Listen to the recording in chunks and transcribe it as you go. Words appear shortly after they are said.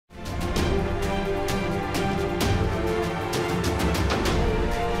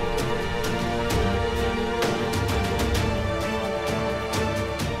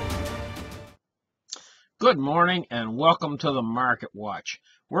Good morning and welcome to the Market Watch.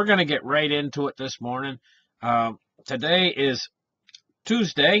 We're going to get right into it this morning. Today is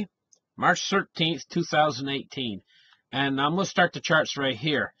Tuesday, March 13th, 2018. And I'm going to start the charts right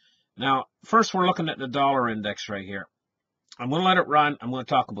here. Now, first we're looking at the dollar index right here. I'm going to let it run. I'm going to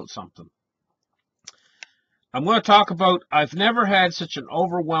talk about something. I'm going to talk about, I've never had such an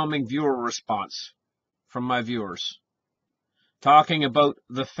overwhelming viewer response from my viewers, talking about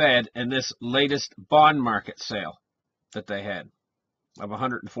the Fed and this latest bond market sale that they had of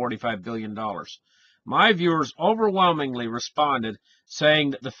 $145 billion. My viewers overwhelmingly responded saying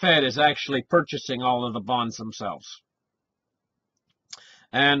that the Fed is actually purchasing all of the bonds themselves.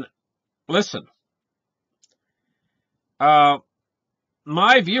 And listen, my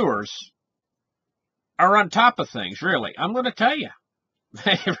viewers are on top of things, really. I'm going to tell you.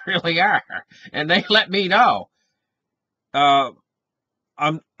 They really are. And they let me know.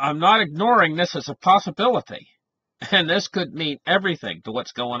 I'm not ignoring this as a possibility, and this could mean everything to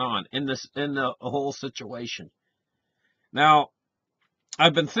what's going on in the whole situation. Now,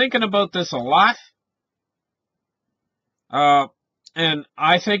 I've been thinking about this a lot, and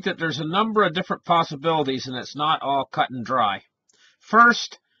I think that there's a number of different possibilities, and it's not all cut and dry.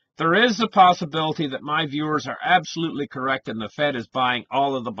 First, there is the possibility that my viewers are absolutely correct, and the Fed is buying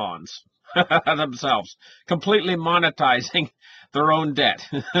all of the bonds themselves, completely monetizing their own debt,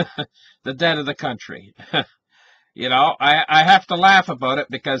 the debt of the country. You know, I have to laugh about it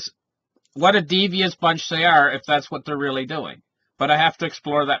because what a devious bunch they are if that's what they're really doing. But I have to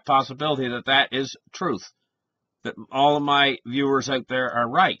explore that possibility that that is truth, that all of my viewers out there are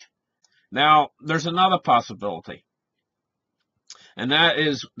right. Now, there's another possibility, and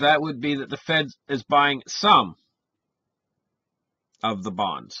that would be that the Fed is buying some of the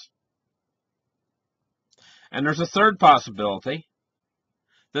bonds. And there's a third possibility,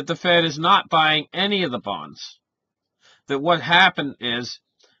 that the Fed is not buying any of the bonds. That what happened is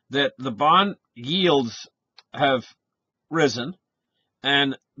that the bond yields have risen,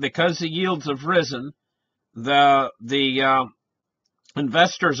 and because the yields have risen, the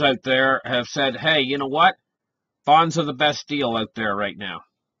investors out there have said, hey, you know what? Bonds are the best deal out there right now.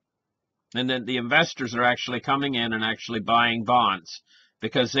 And then the investors are actually coming in and actually buying bonds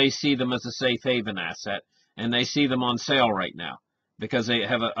because they see them as a safe haven asset. And they see them on sale right now because they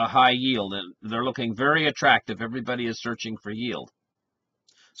have a high yield and they're looking very attractive. Everybody is searching for yield.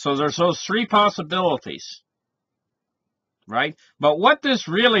 So there's those three possibilities, right? But what this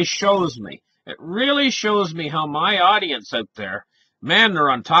really shows me, it really shows me how my audience out there, man,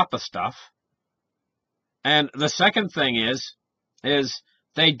 they're on top of stuff. And the second thing is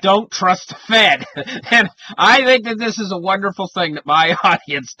they don't trust the Fed. And I think that this is a wonderful thing that my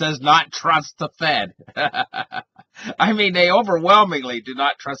audience does not trust the Fed. I mean, they overwhelmingly do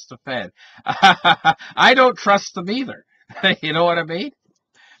not trust the Fed. I don't trust them either. You know what I mean?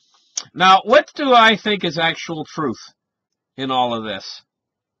 Now, what do I think is actual truth in all of this?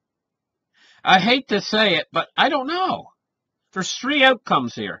 I hate to say it, but I don't know. There's three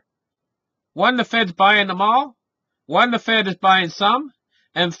outcomes here. One, the Fed's buying them all. One, the Fed is buying some.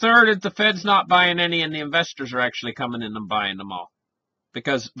 And third is the Fed's not buying any, and the investors are actually coming in and buying them all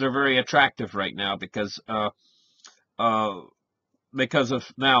because they're very attractive right now. Because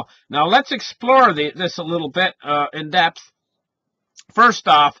of now. Now let's explore this a little bit in depth. First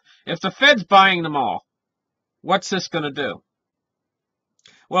off, if the Fed's buying them all, what's this going to do?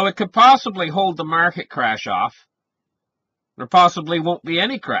 Well, it could possibly hold the market crash off. There possibly won't be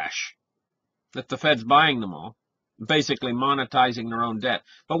any crash if the Fed's buying them all, basically monetizing their own debt.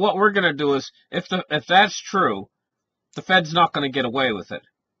 But what we're going to do is, if that's true, the Fed's not going to get away with it.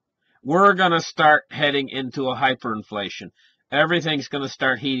 We're going to start heading into a hyperinflation. Everything's going to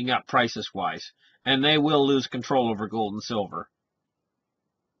start heating up prices-wise, and they will lose control over gold and silver,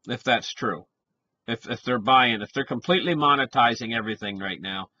 if that's true. If they're buying, if they're completely monetizing everything right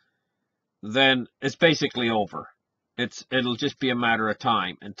now, then it's basically over. It'll just be a matter of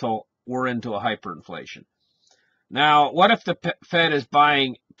time until we're into a hyperinflation. Now, what if the Fed is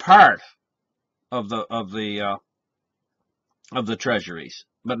buying part of the treasuries,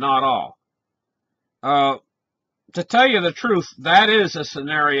 but not all? To tell you the truth, that is a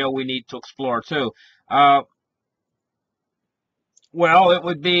scenario we need to explore too. Well,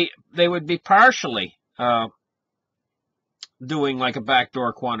 they would be partially doing like a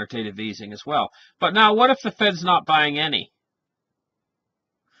backdoor quantitative easing as well. But now, what if the Fed's not buying any?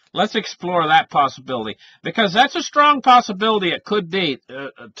 Let's explore that possibility, because that's a strong possibility. It could be,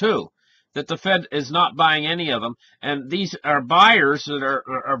 too, that the Fed is not buying any of them. And these are buyers that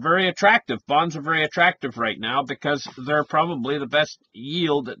are very attractive. Bonds are very attractive right now because they're probably the best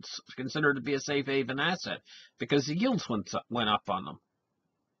yield that's considered to be a safe haven asset because the yields went up on them.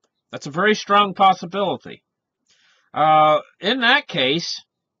 That's a very strong possibility. In that case,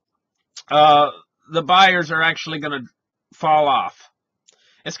 the buyers are actually going to fall off.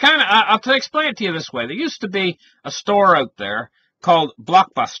 It's kind of, I'll explain it to you this way. There used to be a store out there called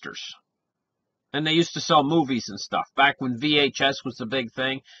Blockbusters. And they used to sell movies and stuff back when VHS was the big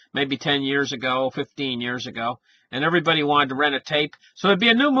thing, maybe 10 years ago, 15 years ago. And everybody wanted to rent a tape. So there'd be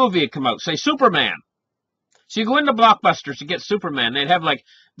a new movie that come out, say Superman. So you go into Blockbusters to get Superman. They'd have like,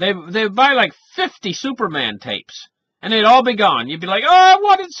 they'd buy like 50 Superman tapes. And they'd all be gone. You'd be like, oh, I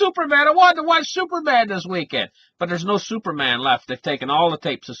wanted Superman. I wanted to watch Superman this weekend. But there's no Superman left. They've taken all the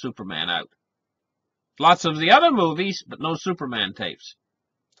tapes of Superman out. Lots of the other movies, but no Superman tapes.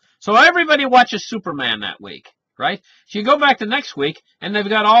 So everybody watches Superman that week, right? So you go back the next week, and they've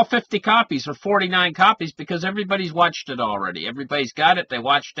got all 50 copies or 49 copies because everybody's watched it already. Everybody's got it, they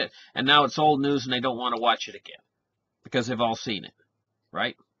watched it, and now it's old news and they don't want to watch it again because they've all seen it,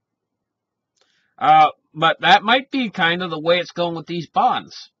 right? But that might be kind of the way it's going with these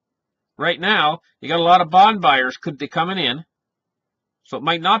bonds. Right now, you got a lot of bond buyers could be coming in. So it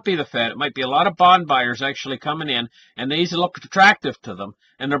might not be the Fed. It might be a lot of bond buyers actually coming in, and these look attractive to them,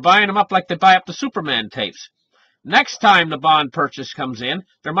 and they're buying them up like they buy up the Superman tapes. Next time the bond purchase comes in,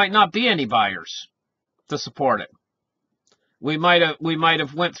 there might not be any buyers to support it. We might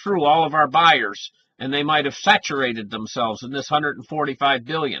have went through all of our buyers, and they might have saturated themselves in this 145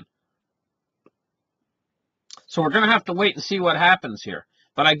 billion. So we're going to have to wait and see what happens here.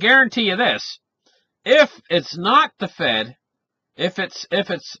 But I guarantee you this: if it's not the Fed, if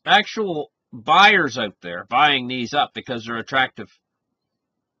it's actual buyers out there buying these up because they're attractive,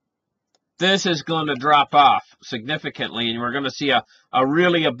 this is going to drop off significantly, and we're going to see a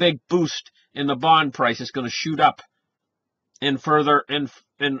really big boost in the bond price. It's going to shoot up in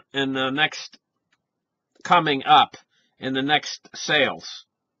the next coming up in the next sales.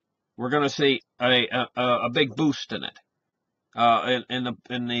 We're going to see a big boost in it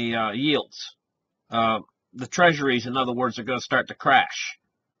in the yields. The treasuries, in other words, are going to start to crash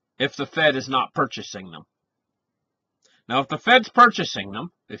if the Fed is not purchasing them. Now, if the Fed's purchasing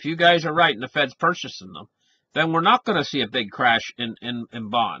them, if you guys are right and the Fed's purchasing them, then we're not going to see a big crash in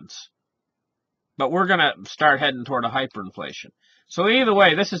bonds. But we're going to start heading toward a hyperinflation. So either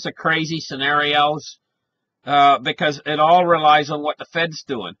way, this is a crazy scenario because it all relies on what the Fed's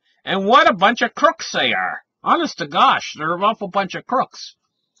doing. And what a bunch of crooks they are. Honest to gosh, they're an awful bunch of crooks.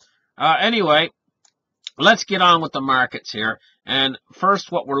 Anyway, let's get on with the markets here. And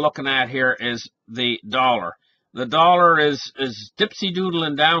first, what we're looking at here is the dollar. The dollar is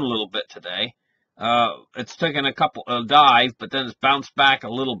dipsy-doodling down a little bit today. It's taken a dive, but then it's bounced back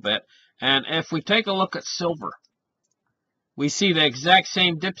a little bit. And if we take a look at silver, we see the exact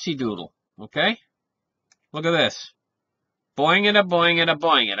same dipsy-doodle, okay? Look at this. Boing-it-a, boing-it-a,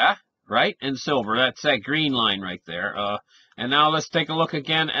 boing-it-a, right? In silver, that's that green line right there. And now let's take a look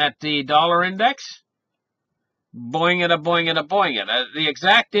again at the dollar index. Boing-it-a, boing-it-a, boing-it-a. The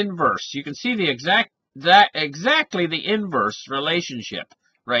exact inverse. You can see the exactly the inverse relationship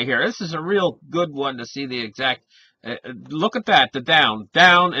right here. This is a real good one to see the exact. Look at that, the down,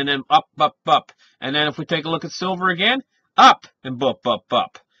 and then up, up, up. And then if we take a look at silver again, up and up, up,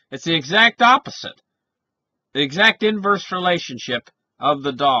 up. It's the exact opposite. The exact inverse relationship of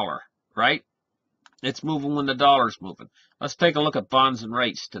the dollar, right? It's moving when the dollar's moving. Let's take a look at bonds and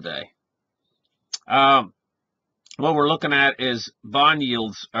rates today. What we're looking at is bond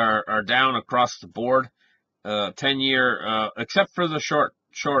yields are down across the board, 10-year, except for the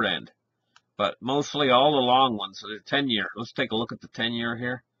short end, but mostly all the long ones. The 10-year. Let's take a look at the 10-year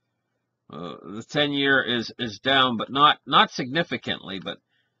here. The 10-year is down, but not significantly, but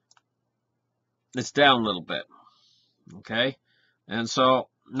it's down a little bit. Okay, and so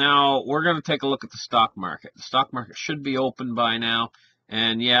now we're going to take a look at the stock market. The stock market should be open by now.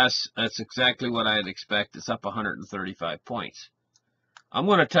 And yes, that's exactly what I'd expect. It's up 135 points. I'm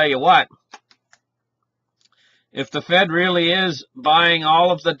going to tell you what. If the Fed really is buying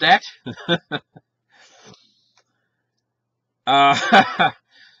all of the debt,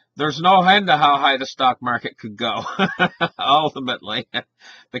 there's no end to how high the stock market could go, ultimately,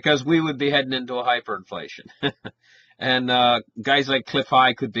 because we would be heading into a hyperinflation. And guys like Cliff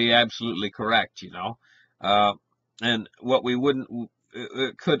High could be absolutely correct, you know. And what we wouldn't...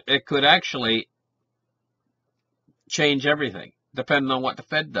 It could actually change everything, depending on what the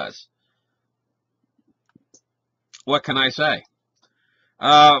Fed does. What can I say?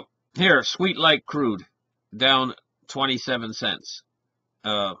 Here, Sweet Light Crude, down 27 cents,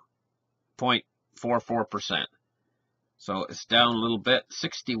 0.44%. So it's down a little bit,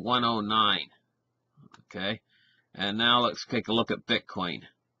 61.09. Okay, and now let's take a look at Bitcoin.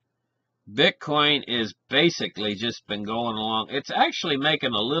 Bitcoin is basically just been going along. It's actually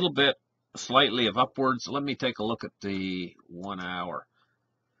making a little bit slightly of upwards. Let me take a look at the 1 hour.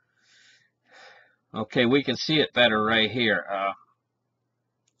 Okay, we can see it better right here.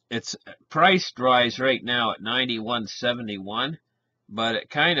 It's priced rise right now at 91.71, but it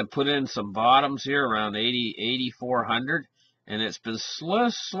kind of put in some bottoms here around 8,400, and it's been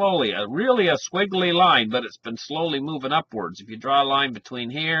slowly, really a squiggly line, but it's been slowly moving upwards. If you draw a line between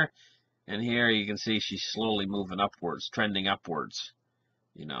here and here, you can see she's slowly moving upwards, trending upwards.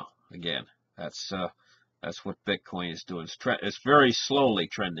 You know, again, that's what Bitcoin is doing. It's very slowly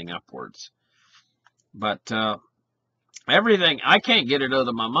trending upwards. But everything, I can't get it out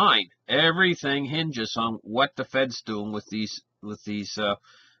of my mind. Everything hinges on what the Fed's doing with these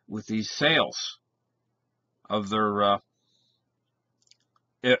sales of their.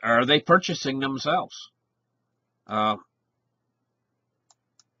 Are they purchasing themselves? I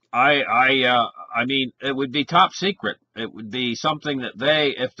mean, it would be top secret. It would be something that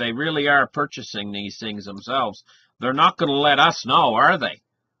if they really are purchasing these things themselves, they're not going to let us know, are they?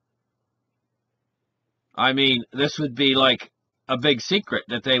 I mean, this would be like a big secret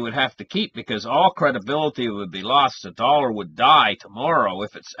that they would have to keep, because all credibility would be lost. The dollar would die tomorrow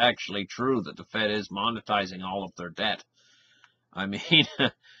if it's actually true that the Fed is monetizing all of their debt. I mean,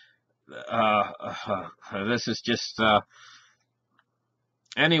 this is just...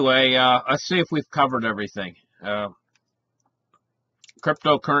 Anyway, let's see if we've covered everything.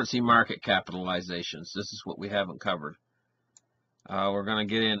 Cryptocurrency market capitalizations. This is what we haven't covered. We're going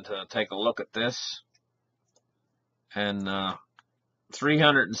to get into take a look at this. And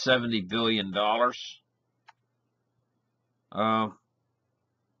 $370 billion.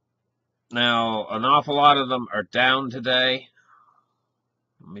 Now, an awful lot of them are down today.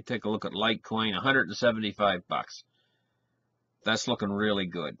 Let me take a look at Litecoin, 175 bucks. That's looking really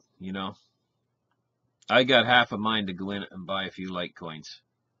good, you know. I got half a mind to go in and buy a few Litecoins.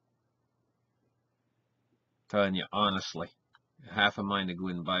 Telling you honestly, half a mind to go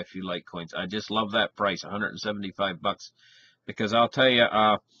in and buy a few Litecoins. I just love that price, 175 bucks, because I'll tell you,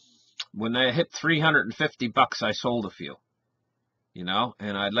 when they hit 350 bucks, I sold a few, you know,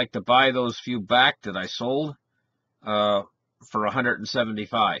 and I'd like to buy those few back that I sold for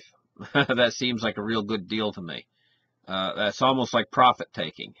 175. That seems like a real good deal to me. That's almost like profit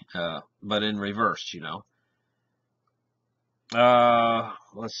taking, but in reverse, you know.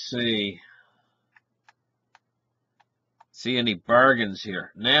 Let's see. See any bargains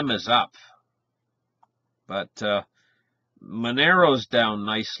here? NEM is up, but Monero's down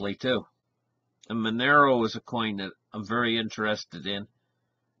nicely too. And Monero is a coin that I'm very interested in.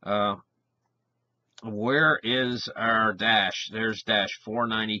 Where is our Dash? There's Dash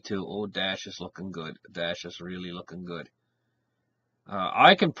 492. Oh, Dash is looking good. Dash is really looking good.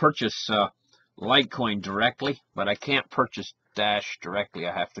 I can purchase Litecoin directly, but I can't purchase Dash directly.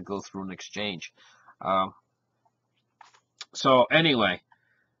 I have to go through an exchange. So anyway,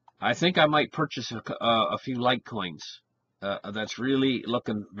 I think I might purchase a few Litecoins. That's really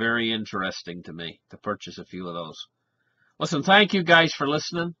looking very interesting to me, to purchase a few of those. Listen, thank you guys for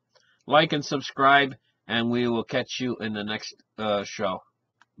listening. Like and subscribe, and we will catch you in the next show.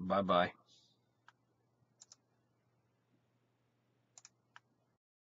 Bye-bye.